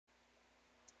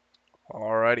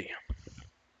Alrighty.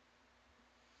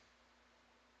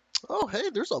 Oh, hey,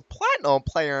 there's a platinum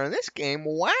player in this game.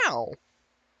 Wow.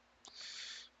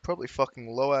 Probably fucking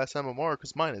low ass MMR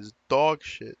because mine is dog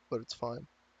shit, but it's fine.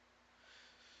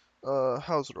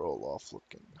 How's it Olaf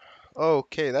looking?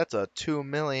 Okay, that's a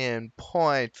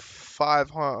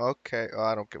 2,000,000.500. Okay, oh,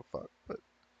 I don't give a fuck, but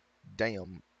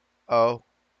damn. Oh,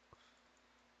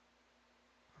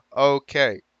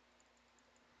 okay.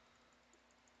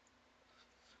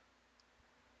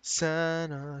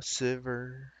 Santa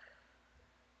Silver.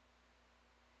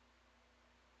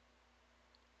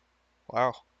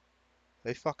 Wow,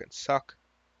 they fucking suck.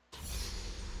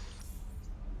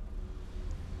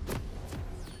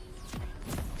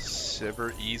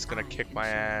 Sivir E's gonna kick my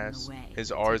ass.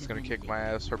 His R is gonna kick my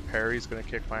ass. Her parry's gonna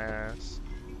kick my ass.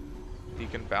 He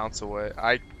can bounce away.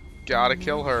 I gotta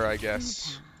kill her, I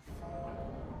guess.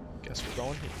 Guess we're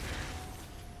going here.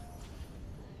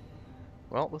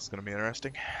 Well, this is gonna be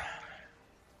interesting.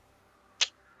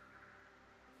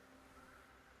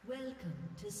 Welcome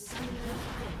to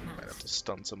Might have to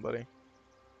stun somebody.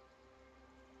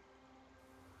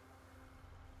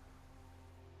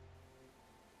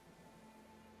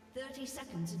 "30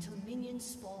 seconds until minions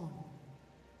spawn."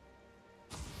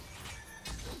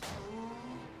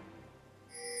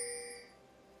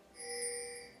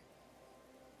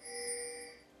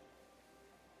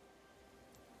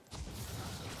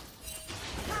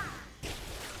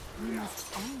 We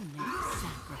must all make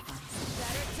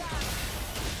sacrifices.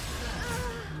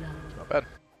 Not bad.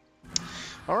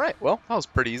 Alright, well, that was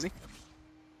pretty easy.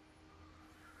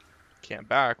 Can't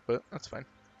back, but that's fine.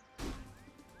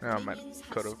 I might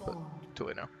could have, but too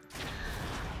late now.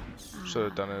 Should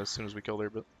have done it as soon as we killed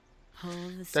her, but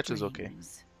that is okay.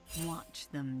 Watch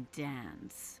them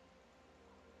dance.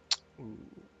 Ooh,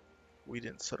 we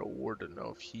didn't set a ward to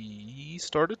know if he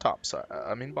started top side.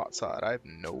 I mean bot side. I have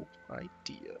no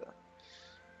idea.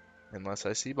 Unless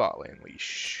I see bot lane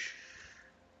leash.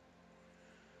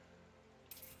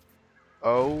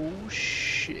 Oh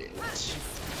shit.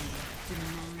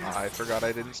 I forgot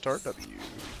I didn't start W.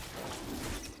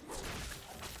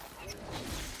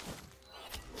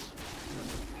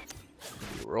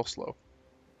 Real slow.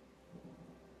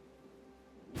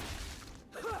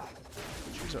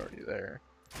 She's already there.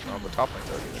 Oh, the top lane's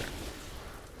already there.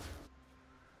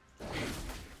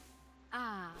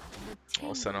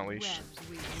 I'll send a leash.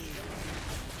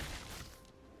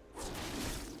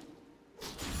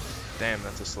 Damn,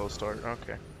 that's a slow start.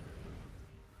 Okay.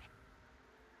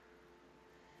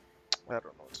 I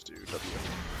don't know what to do. W.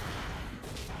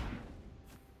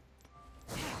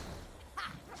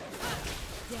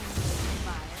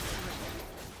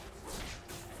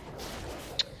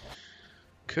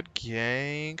 Could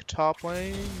gank top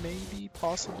lane, maybe,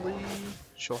 possibly.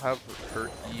 She'll have her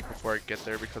E before I get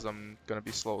there because I'm gonna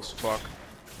be slow as fuck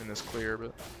in this clear,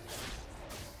 but...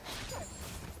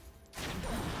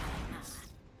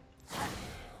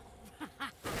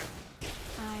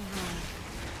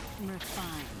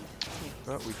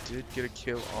 But we did get a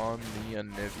kill on the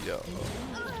Anivia.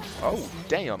 Oh,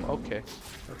 damn, okay.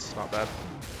 That's not bad.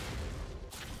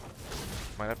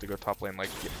 Might have to go top lane, like,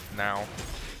 now.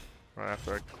 Right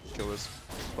after I kill this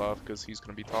buff, because he's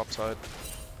going to be top side.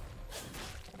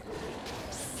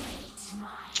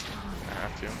 I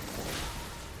have to.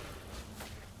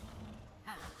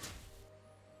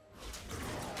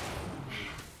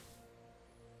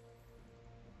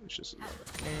 It's just as I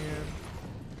can.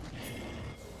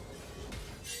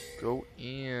 Go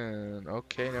in.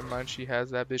 Okay, never mind. She has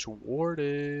that bitch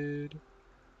warded.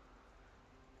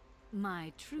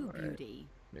 My true beauty.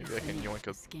 Maybe I can yoink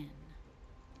a skin.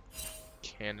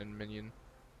 Cannon minion.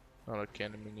 Not a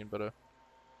cannon minion, but a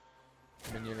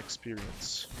minion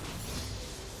experience.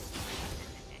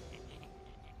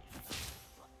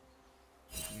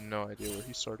 No idea where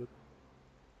he started.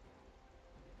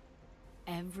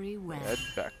 Everywhere. Yeah,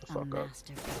 I'd back the fuck up.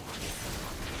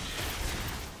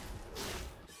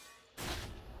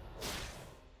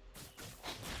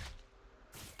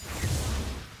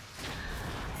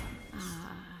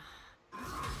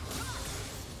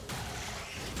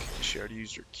 She already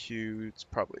used your Q. It's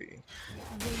probably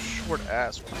short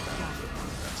ass right now, but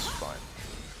that's fine.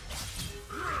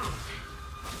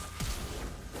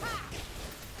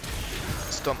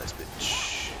 Stun this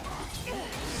bitch.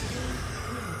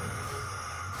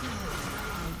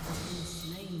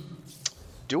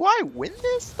 Do I win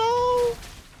this though?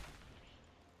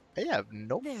 I have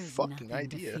no fucking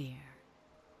idea.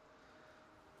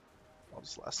 I'll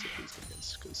just last hit these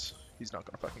minions because he's not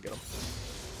gonna fucking get them.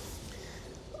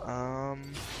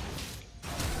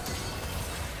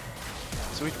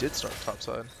 So we did start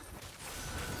topside.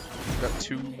 Got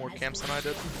 2 more camps than I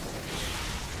did.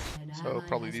 So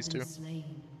probably these 2.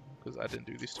 Because I didn't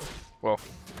do these 2. Well,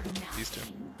 these 2.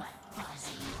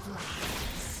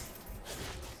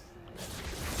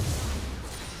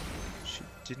 She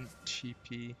didn't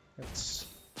TP. That's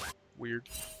weird.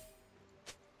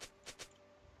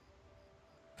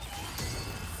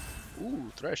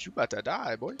 Ooh, Thresh, you about to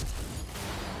die, boy.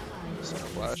 Center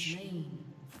flash.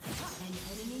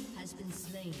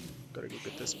 Gotta go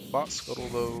get this bot scuttle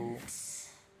though.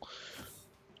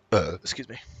 Excuse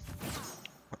me.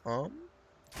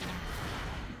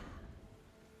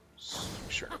 Just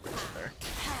make sure nobody's in there.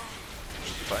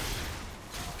 Should be fine.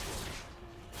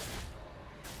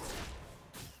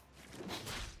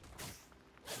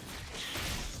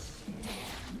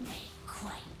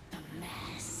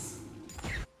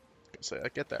 Say I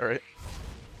get that right.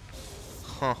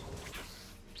 Huh.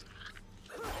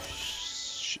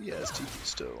 She has TP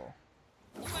still.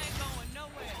 You ain't going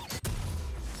nowhere.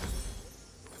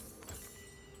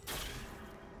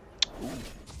 Ooh.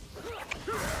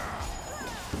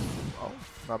 Oh,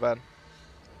 not bad.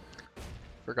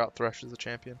 Forgot Thresh is a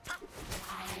champion.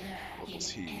 What was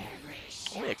he?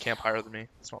 Only a camp higher than me.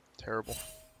 It's not terrible.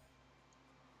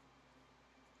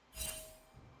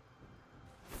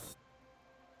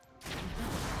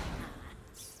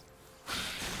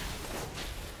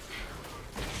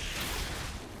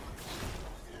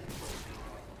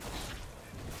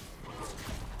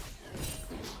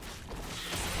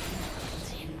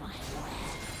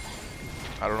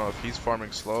 I don't know if he's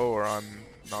farming slow or I'm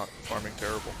not farming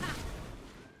terrible.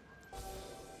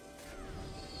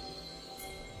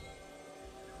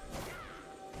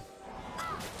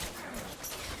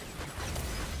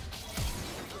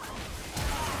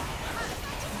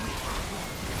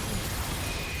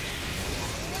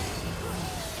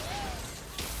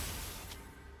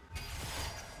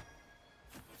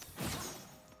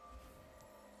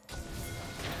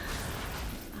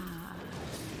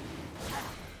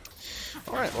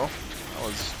 Alright, well, that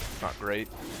was not great,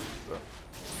 but...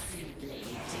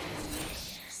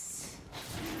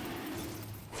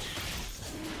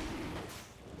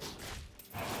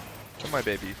 Kill my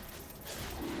baby.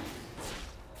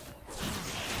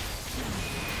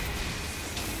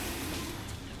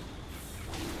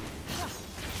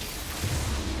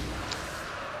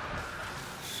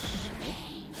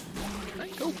 Can I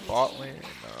go bot lane?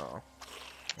 No.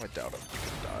 I doubt it.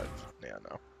 Dive. Yeah,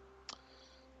 no.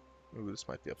 Ooh, this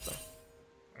might be up though.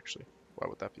 Actually, why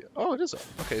would that be up? Oh, it is up.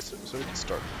 Okay, so we can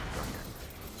start down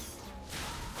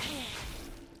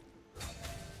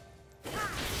here.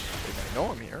 They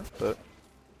know I'm here, but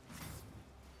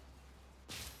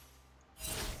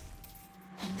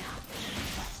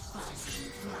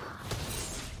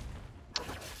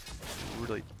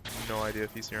really no idea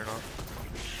if he's here or not.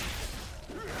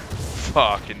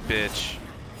 Fucking bitch.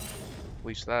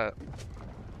 Leash that.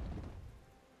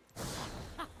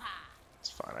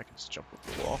 Fine, I can just jump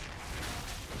over the wall.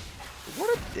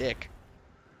 What a dick.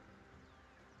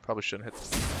 Probably shouldn't hit.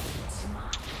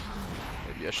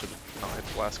 Maybe I should have not hit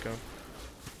the last cone.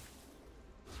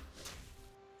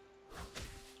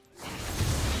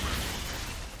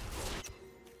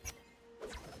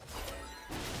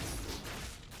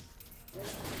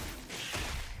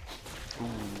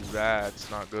 Ooh, that's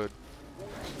not good.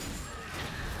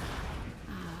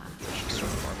 I should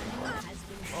start farming.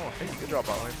 Oh, hey, good job,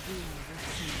 bot lane.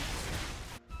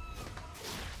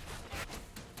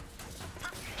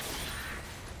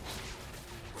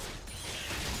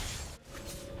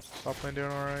 Top lane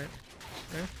doing alright?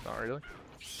 Eh, not really.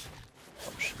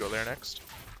 Probably should go there next.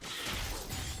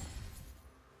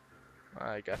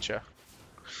 I gotcha.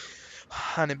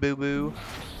 Honey boo boo.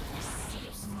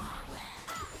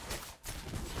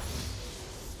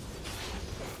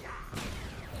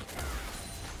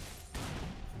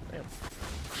 Damn.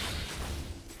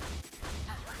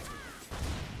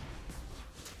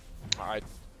 I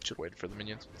should wait for the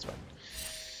minions. It's fine.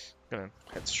 Gonna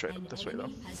head straight up this way though.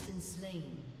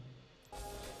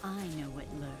 I know what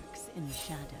lurks in the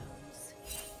shadows.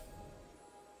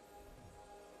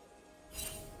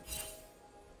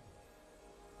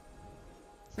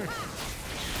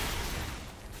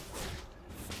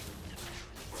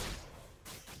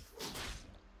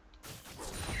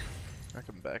 I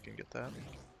come back and get that.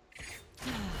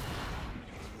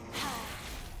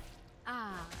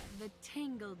 Ah, the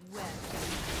tangled web.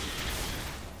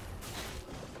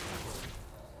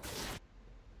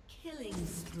 Killing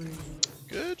spree.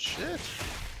 Good shit.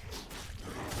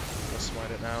 I'll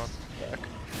smite it now. Back.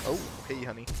 Oh, hey,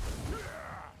 honey.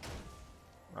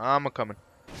 I'm a coming.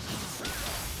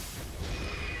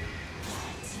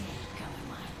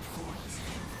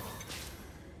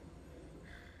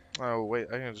 Oh wait,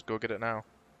 I can just go get it now.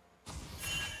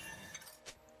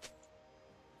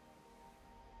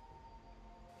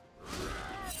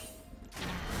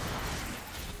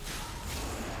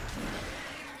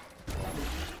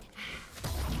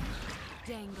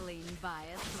 Dangling by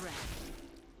a thread.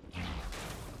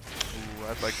 Ooh,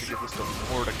 I'd like to give this to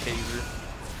Mordekaiser.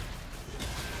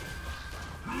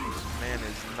 This man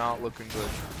is not looking good.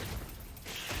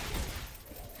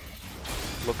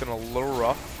 Looking a little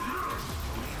rough.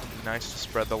 Nice to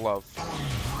spread the love.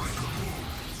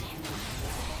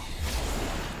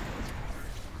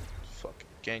 Fucking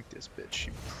gank this bitch.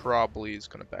 She probably is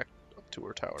gonna back up to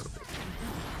her tower. But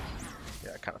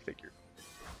yeah, I kind of figured.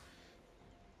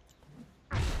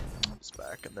 It's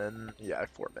back, and then yeah, I have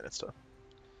 4 minutes to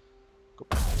go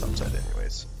back to the top side,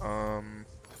 anyways.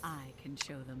 I can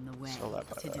show them the way Sell that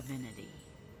by to that. divinity.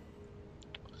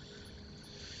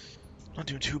 Not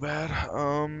doing too bad.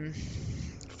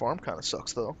 Farm kind of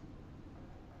sucks though.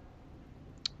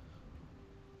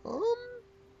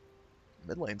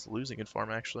 Mid lane's losing in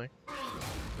farm actually,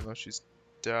 even though she's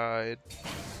died.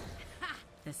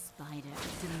 The spider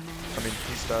I mean,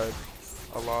 he's died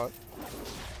a lot.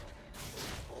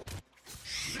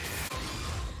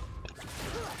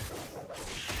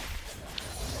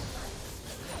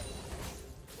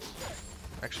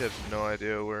 Actually, I have no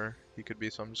idea where he could be,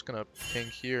 so I'm just gonna ping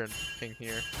here and ping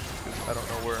here, because I don't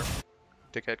know where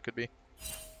Dickhead could be.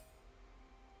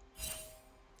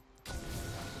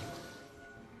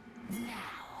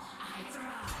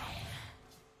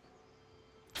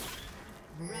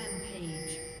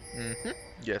 Rampage.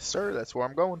 Yes, sir. That's where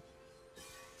I'm going.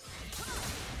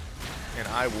 And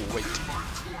I will wait.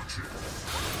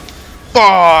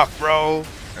 Fuck, bro.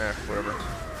 Whatever.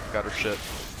 Got her shit.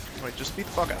 Wait, just beat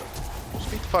the fuck out.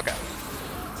 Just beat the fuck out.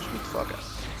 Just beat the fuck out.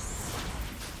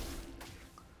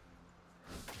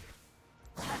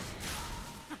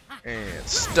 And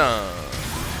stun.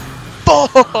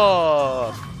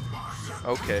 Fuck.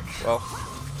 Okay. Well,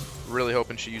 really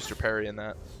hoping she used her parry in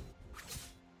that.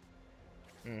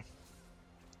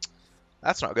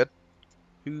 That's not good.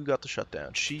 Who got the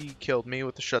shutdown? She killed me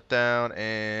with the shutdown,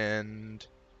 and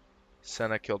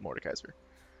Senna killed Mordekaiser.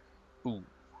 Ooh.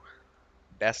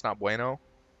 That's not bueno.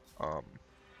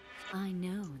 I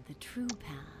know the true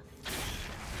path.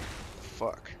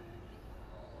 Fuck.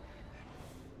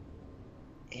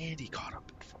 And he caught up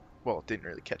in farm. Well, didn't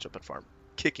really catch up in farm.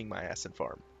 Kicking my ass in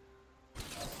farm.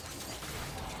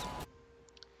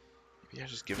 Maybe I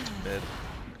just give it to mid.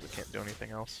 We can't do anything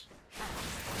else.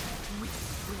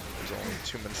 There's only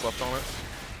 2 minutes left on it.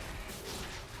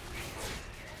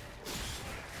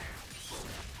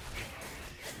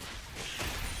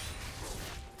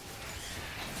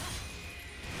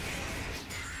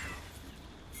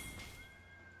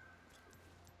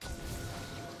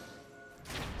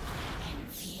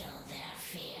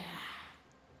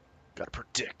 Gotta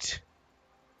predict.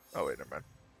 Oh wait, never mind.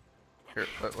 Here,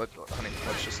 honey,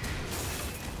 let's just.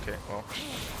 Okay, well,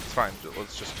 it's fine.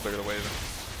 Let's just clear the way then.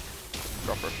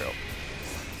 Drop our fail.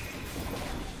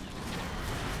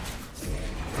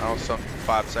 I was stuck for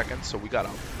 5 seconds, so we gotta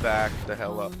back the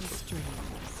hell up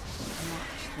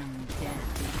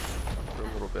for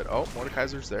a little bit. Oh,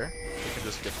 Mordekaiser's there. We can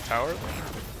just get the tower.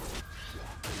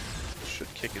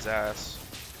 Should kick his ass.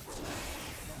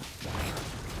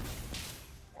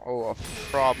 Olaf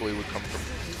probably would come from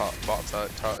top bot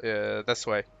side. Yeah, this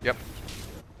way. Yep.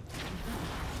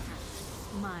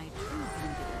 My true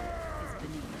beauty is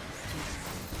beneath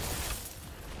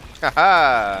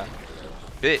Haha!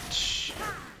 Bitch!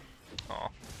 Aw.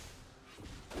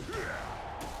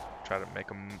 Try to make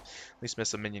him at least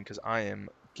miss a minion, because I am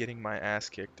getting my ass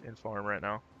kicked in farm right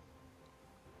now.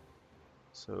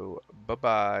 So,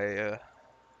 bye-bye.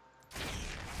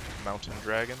 Mountain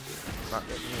Dragon. Not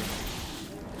getting you.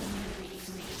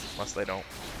 Unless they don't.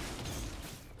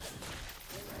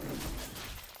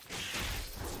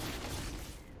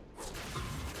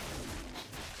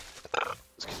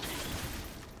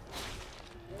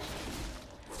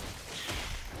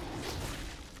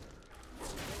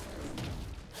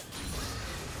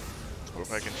 Or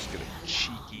if I can just get a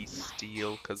cheeky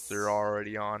steal because they're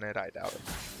already on it. I doubt it.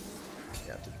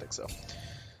 Yeah, I didn't think so.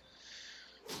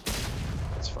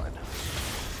 That's fine.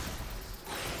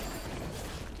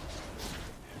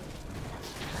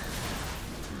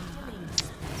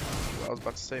 Well, I was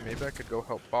about to say, maybe I could go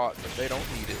help bot, but they don't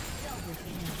need it.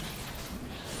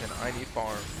 And I need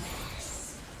farm.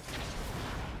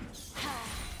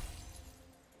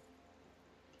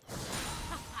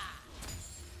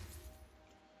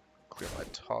 Clear my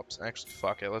tops. Actually,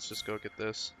 fuck it. Let's just go get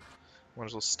this. Might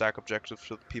as well stack objectives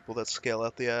for the people that scale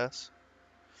out the ass.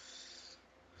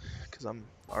 Because I'm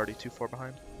already too far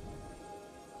behind.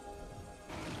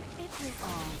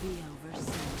 all be over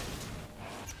soon.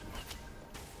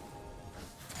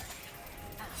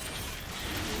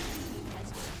 Has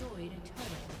destroyed a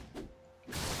turret.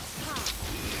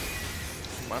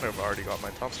 Might have already got my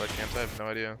topside camps. I have no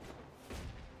idea.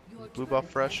 Blue buff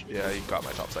fresh? Yeah, he got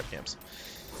my topside camps.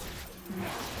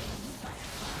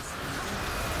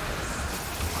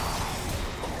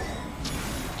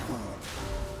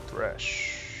 Fresh.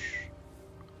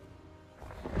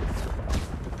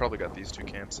 Probably got these two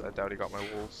camps. I doubt he got my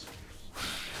wolves.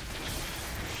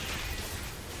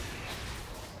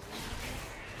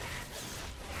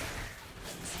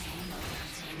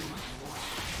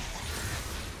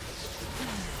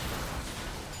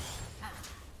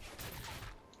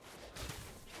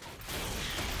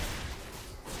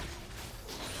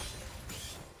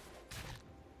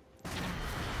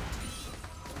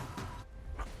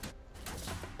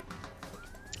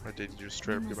 Or did you just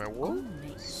straight up get my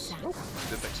wolves? Nope,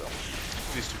 didn't think so.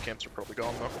 These two camps are probably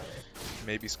gone though.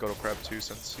 Maybe Scuttle Crab too,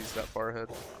 since he's that far ahead.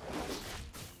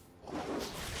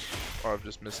 Or I've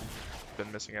just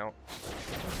been missing out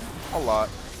a lot.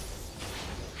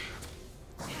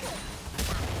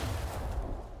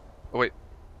 Oh wait,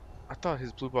 I thought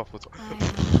his blue buff was.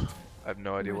 I have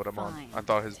no idea what I'm on. I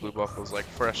thought his blue buff was like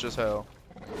fresh as hell.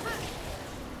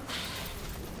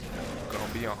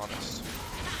 Gonna be honest.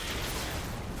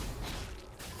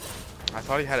 I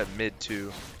thought he had it mid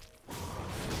too.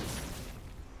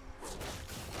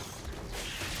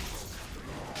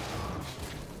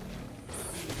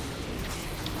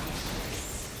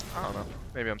 I don't know.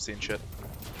 Maybe I'm seeing shit.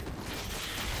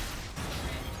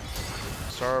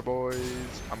 Star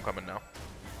boys. I'm coming now.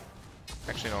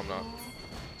 Actually, no, I'm not.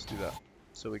 Let's do that.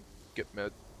 So we get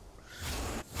mid.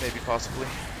 Maybe, possibly.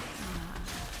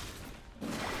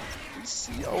 We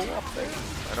see Olaf there.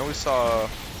 I know we saw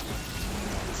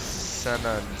Senna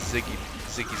and Ziggy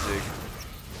Zig.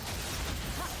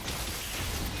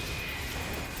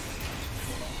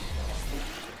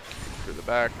 Through the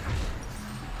back.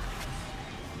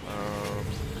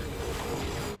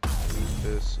 Move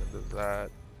this into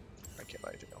that. I can't buy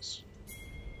anything else.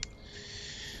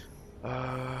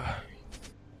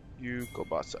 You go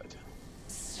bot side.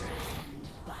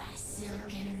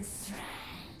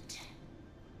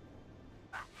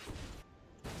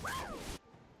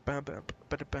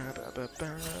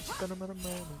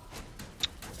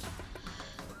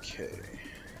 Okay.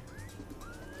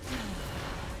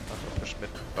 I'm gonna push mid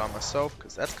by myself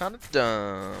because that's kind of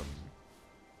dumb.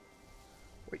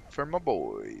 Wait for my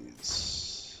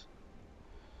boys.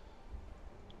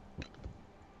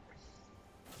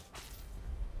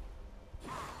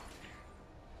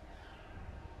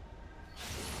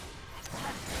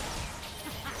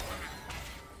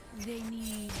 They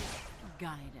need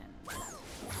guidance.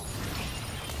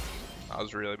 I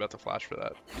was really about to flash for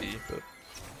that B, but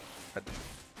I didn't.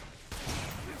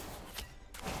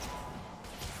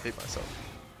 Hate myself.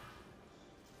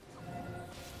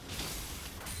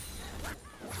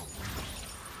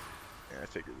 Yeah, I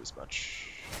figured as much.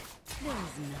 There's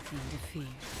nothing to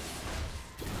fear.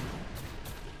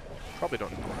 Probably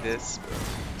don't need this, but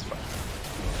it's fine.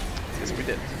 Yes, we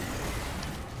did.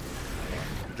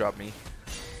 Drop me.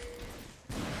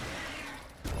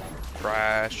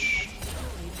 Crash.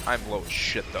 I'm low as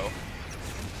shit though,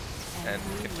 and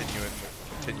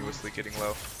continuously getting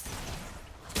low.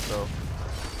 So,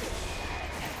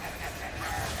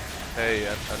 hey,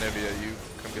 Anivia, you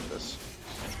come get this.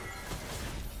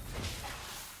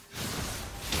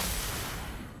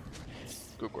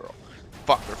 Good girl.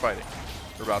 Fuck, they're fighting.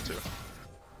 They're about to.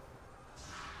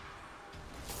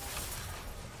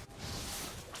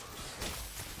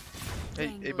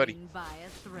 Hey, buddy.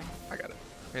 I got it.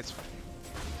 It's fine.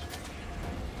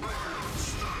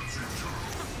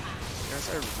 Guys,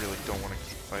 I really don't want to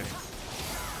keep fighting.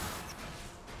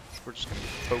 We're just gonna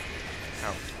get poked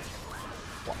out.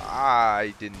 Well,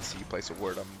 I didn't see you place a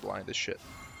word. I'm blind as shit.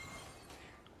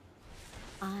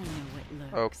 I know what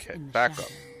lurks Okay, in the back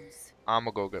shadows. up. I'm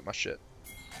gonna go get my shit.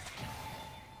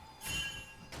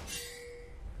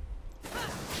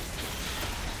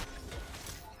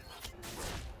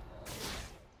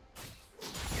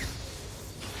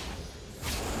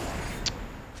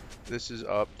 This is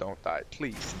up, don't die.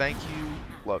 Please, thank you,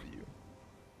 love you.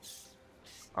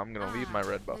 I'm gonna leave my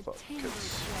red buff up,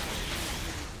 because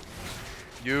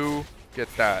you get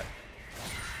that.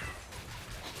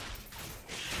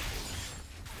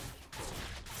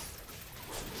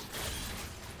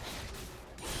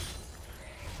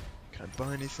 Can I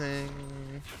buy anything?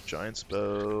 Giant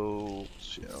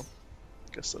spells, you know.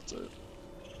 Guess that's it.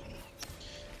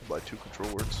 Buy 2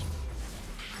 control words.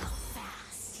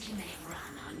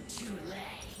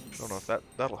 Don't know if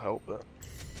that'll help, but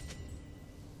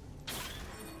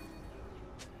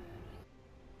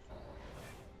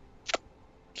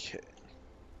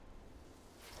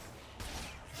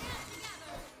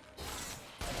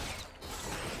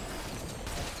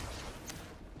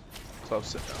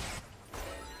close enough.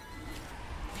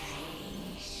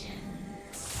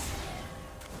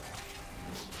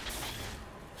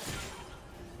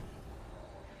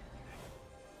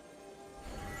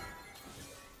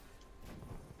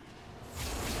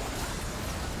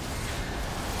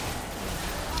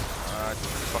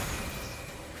 Fuck.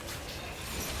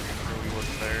 He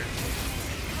wasn't there.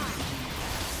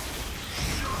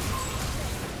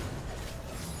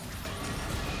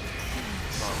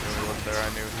 Not really wasn't there. I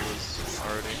knew he was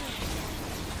already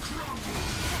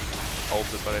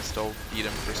ulted, but I still beat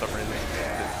him for some reason.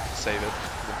 Didn't save it.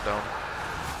 I'm dumb.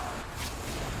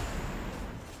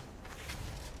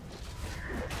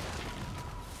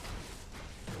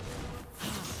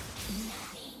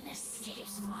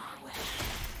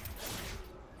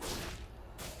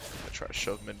 Try to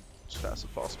shove him in as fast as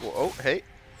possible. Oh, hey!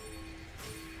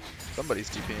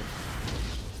 Somebody's TPing.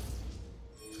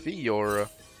 Fiora.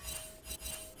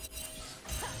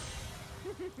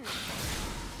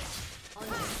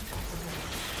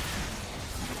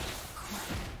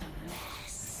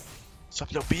 What's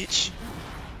up, little bitch?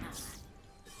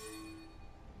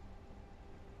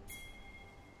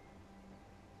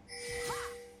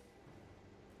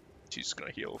 She's just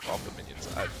gonna heal off the minions.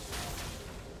 I'm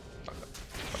not gonna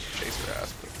fucking chase her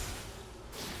ass, but...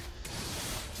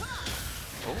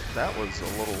 Oh, that was a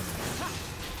little...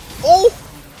 Oh!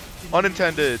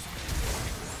 Unintended!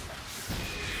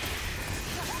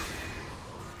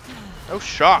 No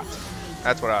shot!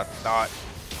 That's what I thought.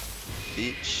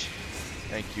 Bitch.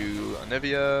 Thank you,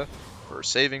 Anivia, for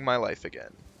saving my life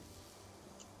again.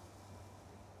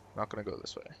 Not gonna go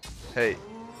this way. Hey,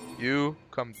 you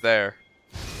come there.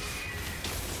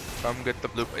 Come get the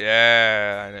blue.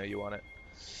 Yeah, I know you want it.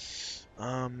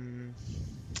 I'll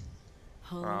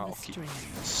keep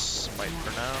smite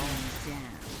for now.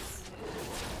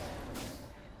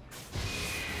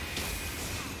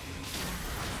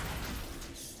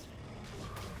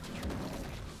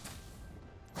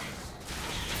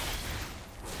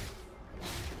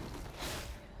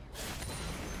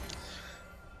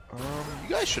 You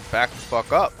guys should back the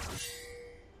fuck up.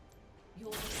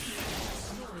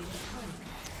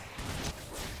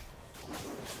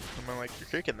 I mean, like, you're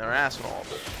kicking their ass and all,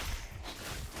 but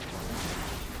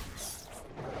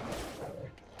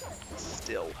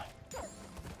still.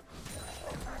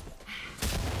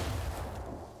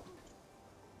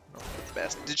 Not the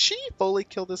best. Did she fully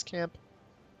kill this camp?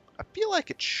 I feel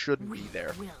like it shouldn't be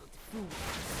there. I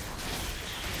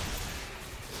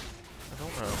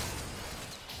don't know.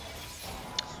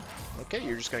 Okay,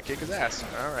 you're just gonna kick his ass.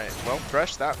 Alright, well,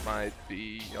 Thresh, that might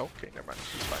be... Okay, never mind.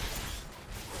 He's fine.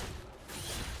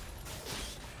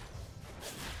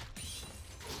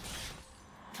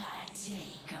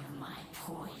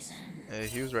 Hey,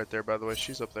 he was right there, by the way.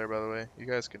 She's up there, by the way. You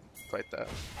guys can fight that.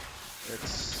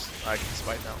 I can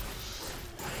smite now.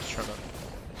 Just trying to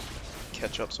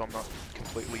catch up so I'm not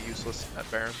completely useless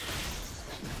at Baron.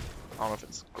 I don't know if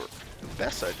it's the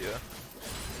best idea.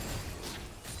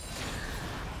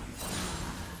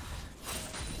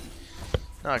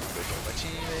 Now I can go join my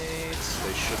teammates.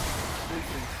 They should be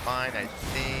completely fine, I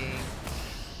think.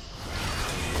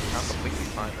 Not completely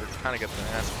fine. They're kind of getting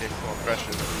their ass kicked. Well, pressure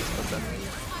at least, but then.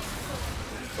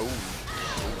 Oh,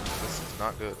 this is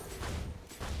not good.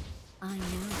 I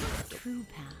know the true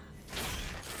path.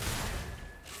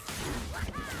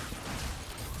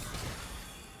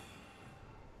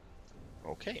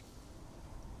 Okay.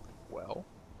 Well.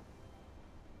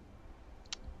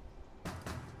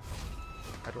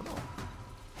 I don't know.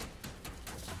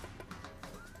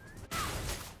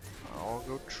 I'll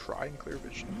go try and clear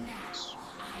vision. It's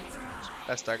the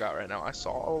best I got right now. I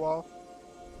saw Olaf.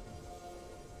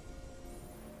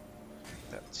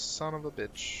 That son of a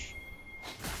bitch.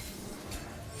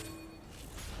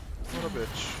 What a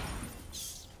bitch.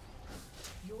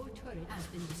 Your turret has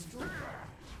been destroyed.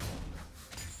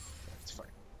 It's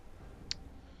fine.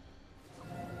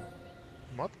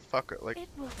 Motherfucker, like, It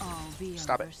will all be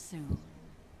stop over it. soon.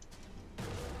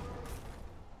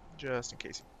 Just in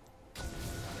case.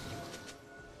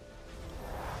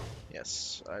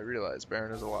 Yes, I realize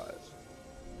Baron is alive.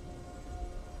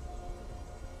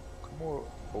 Come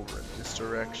over in this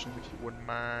direction if you wouldn't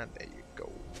mind. There you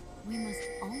go. We must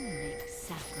all make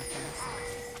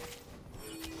sacrifices. I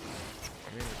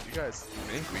mean, if you guys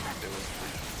think we can do it,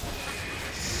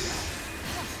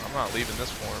 I'm not leaving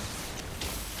this form.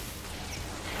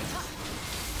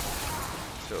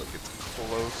 Until it gets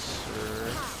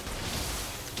closer.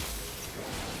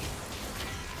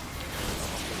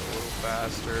 A little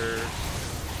faster.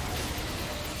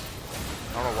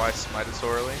 I don't know why I smited so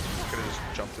early. Could have just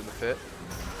jumped in the pit.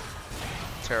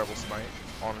 Terrible smite,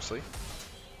 honestly.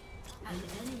 An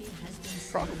enemy has been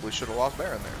Probably should have lost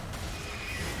Baron there.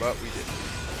 But we didn't.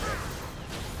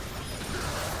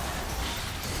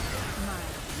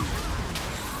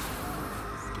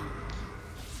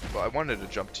 Well, I wanted to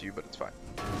jump to you, but it's fine.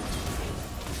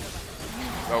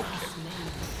 Okay.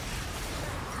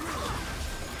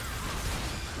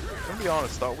 I'm gonna be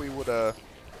honest, thought we would do a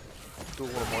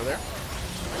little more there.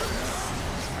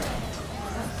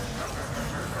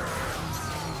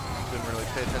 Didn't really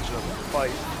pay attention to the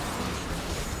fight.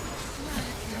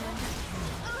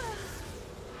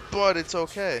 But it's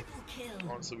okay.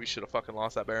 Honestly, we should have fucking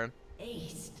lost that Baron.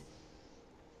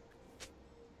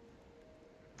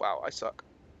 Wow, I suck.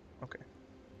 Okay.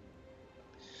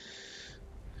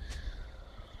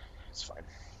 It's fine.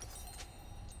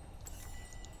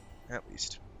 At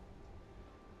least.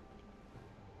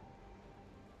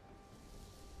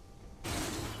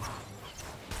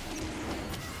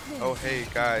 Oh, hey,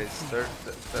 guys.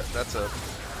 That's a...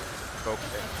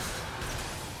 Okay.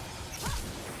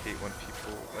 I hate when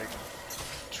people, like,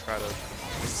 try to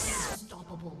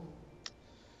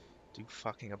do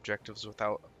fucking objectives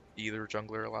without either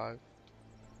jungler alive.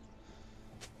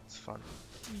 It's fun.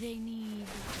 They need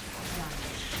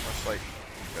That's like,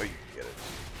 oh, you can get it.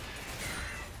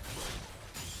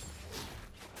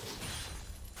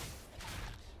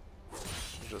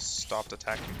 You just stopped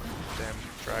attacking the damn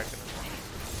dragon.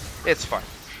 It's fine.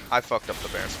 I fucked up the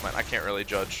Baron's plan. I can't really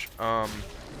judge.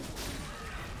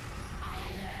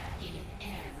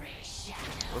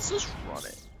 Let's just run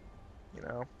it, you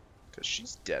know? Because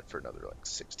she's dead for another, like,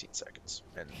 16 seconds.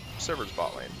 And server's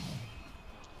bot lane.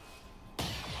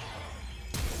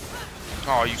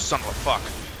 Oh, you son of a fuck.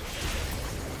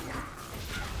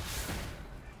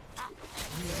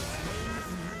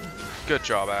 Good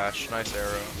job, Ash. Nice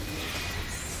arrow.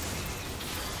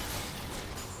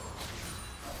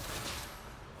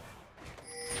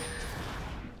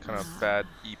 Kind of bad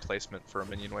E placement for a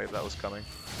minion wave that was coming.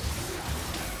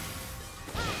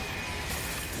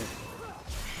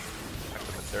 That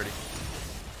could have been dirty.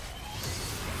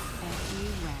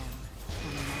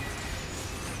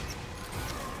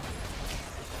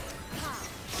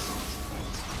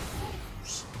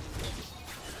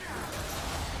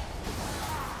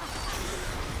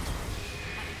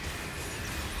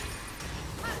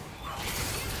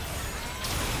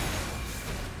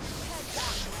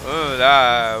 Oh,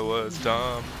 that was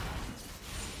dumb.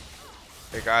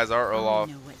 Hey guys, our Olaf,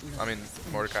 I mean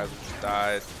Mordecai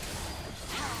died.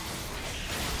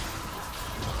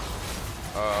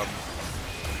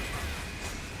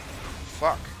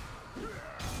 Fuck.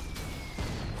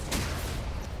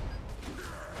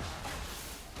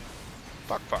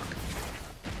 Fuck.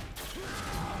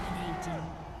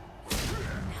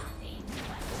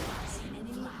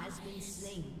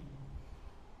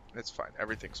 It's fine.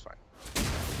 Everything's fine.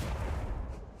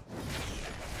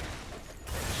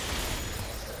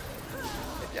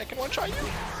 Maybe I can one-shot you.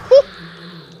 Woo!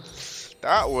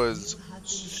 That was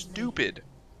stupid.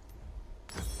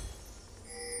 I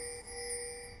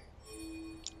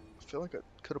feel like I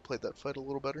could have played that fight a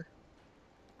little better.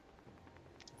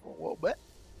 A little bit.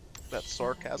 That's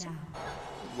sarcasm.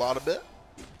 A lot of bit.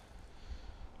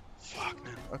 Fuck,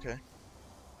 man. Okay.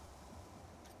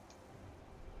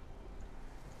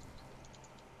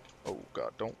 Oh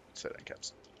god, don't say that in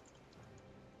caps.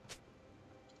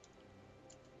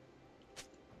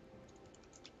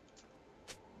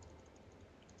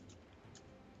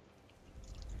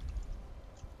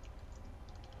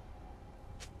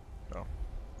 No.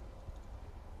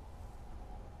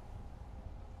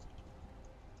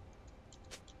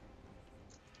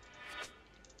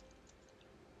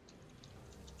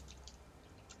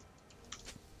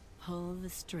 Pull the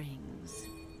strings.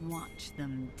 Watch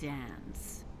them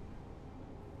dance.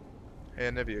 Hey,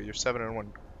 Anivia, you're 7-1.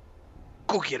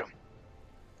 Go get him.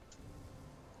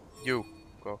 You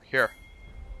go here.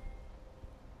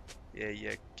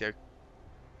 Yeah, go.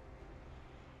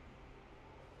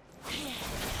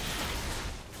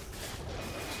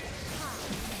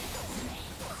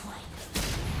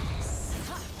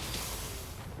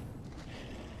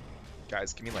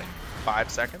 Guys, give me like 5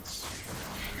 seconds.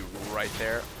 You right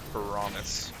there,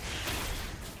 promise.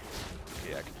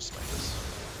 Yeah, I can just snipe this.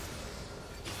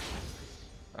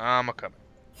 I'm a coming.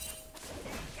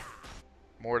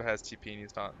 Mord has TP and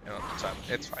he's not in time.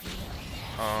 It's fine.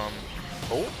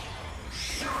 Oh.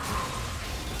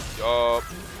 Yup.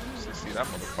 See that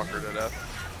motherfucker to death.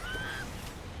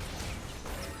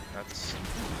 That's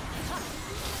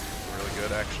really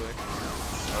good, actually.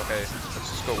 Okay, let's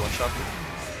just go one shot.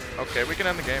 Okay, we can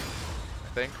end the game, I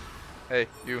think. Hey,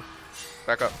 you,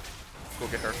 back up. Go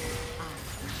get her.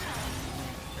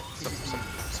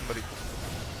 Somebody.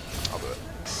 I'll do it.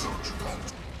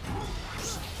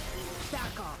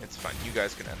 Fine, you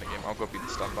guys can end the game. I'll go beat the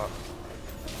stun bot.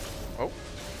 Oh,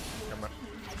 never mind.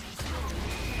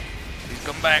 He's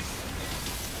coming back.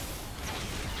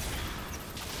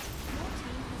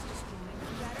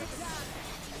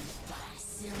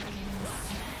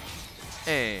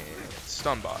 And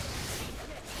stun bot.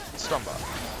 Stun bot.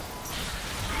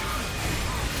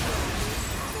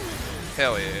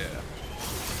 Hell yeah.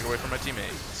 Get away from my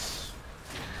teammates.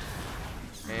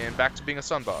 And back to being a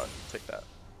stun bot. Take that.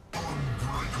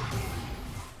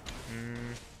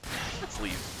 Let's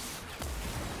leave.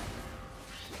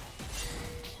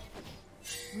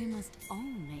 We must all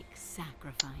make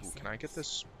sacrifices. Ooh, can I get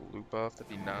this blue buff? That'd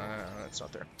be nice. No, it's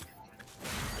not there.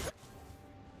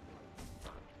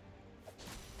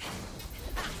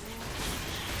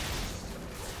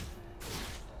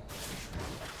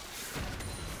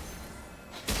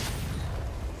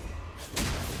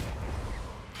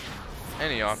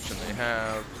 Any option they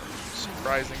have,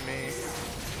 surprising me.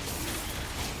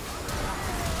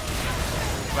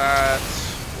 That,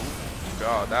 oh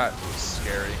god, that was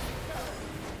scary.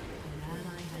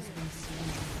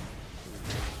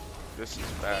 This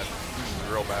is bad. This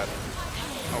is real bad.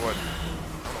 I don't know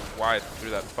why I threw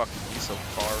that fucking E so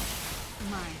far.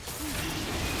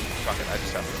 Fuck it, I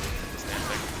just have to hit this damn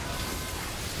thing.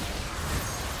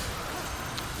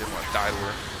 Didn't want to die to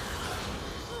her.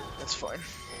 That's fine.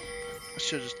 I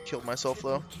should have just killed myself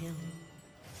though.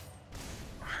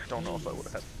 I don't know if I would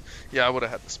have had. Yeah, I would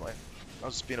have had the smite. I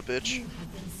was just being a bitch.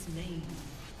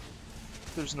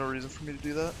 There's no reason for me to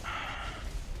do that.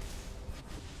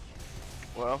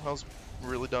 Wow, that was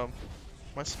really dumb.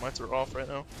 My smites are off right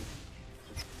now.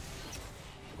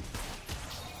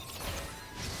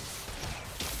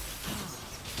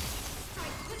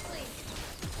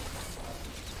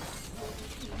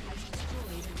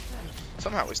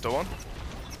 Somehow we still won.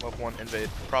 Level 1 invade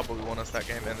probably won us that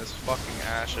game, and this fucking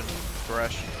Ashe and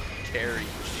Thresh carry.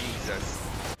 Jesus.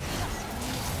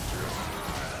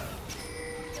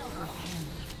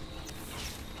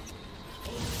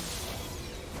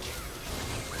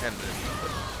 And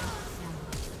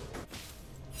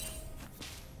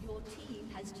Your team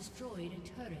has destroyed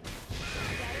a turret.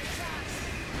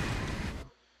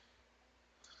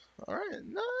 alright,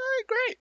 no, great.